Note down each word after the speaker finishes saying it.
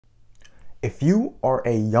If you are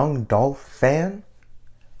a young Dolph fan,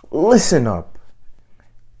 listen up.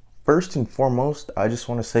 First and foremost, I just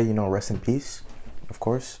want to say, rest in peace, of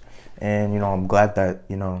course. And, I'm glad that,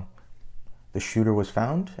 the shooter was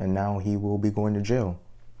found and now he will be going to jail.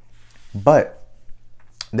 But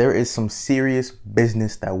there is some serious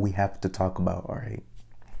business that we have to talk about, all right?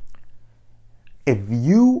 If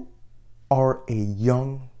you are a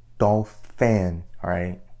young Dolph fan, all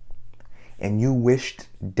right, and you wished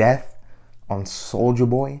death on Soulja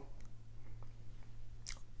Boy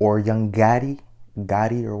or Young Gotti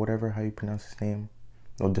or whatever, how you pronounce his name.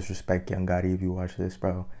 No disrespect, Young Gotti, if you watch this,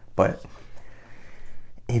 bro. But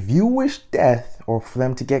if you wish death or for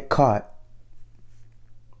them to get caught,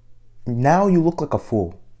 now you look like a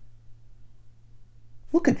fool.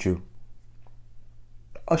 Look at you.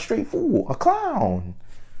 A straight fool, a clown.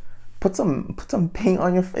 Put some paint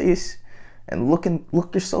on your face and look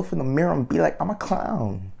yourself in the mirror and be like, I'm a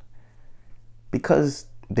clown. Because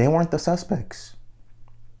they weren't the suspects.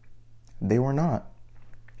 They were not.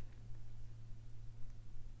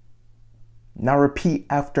 Now repeat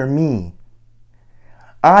after me.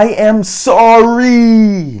 I am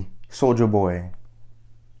sorry, Soulja Boy.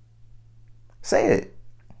 Say it.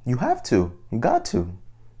 You have to. You got to.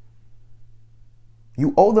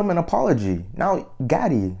 You owe them an apology. Now, Young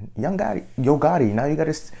Gotti, Yo Gotti. Now you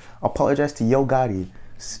gotta apologize to Yo Gotti.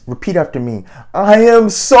 Repeat after me. I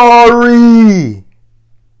am sorry.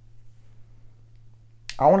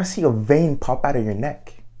 I want to see a vein pop out of your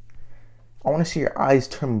neck. I want to see your eyes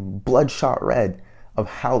turn bloodshot red of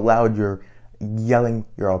how loud you're yelling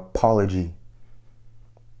your apology.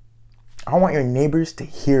 I want your neighbors to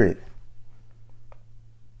hear it.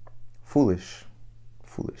 Foolish.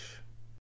 Foolish.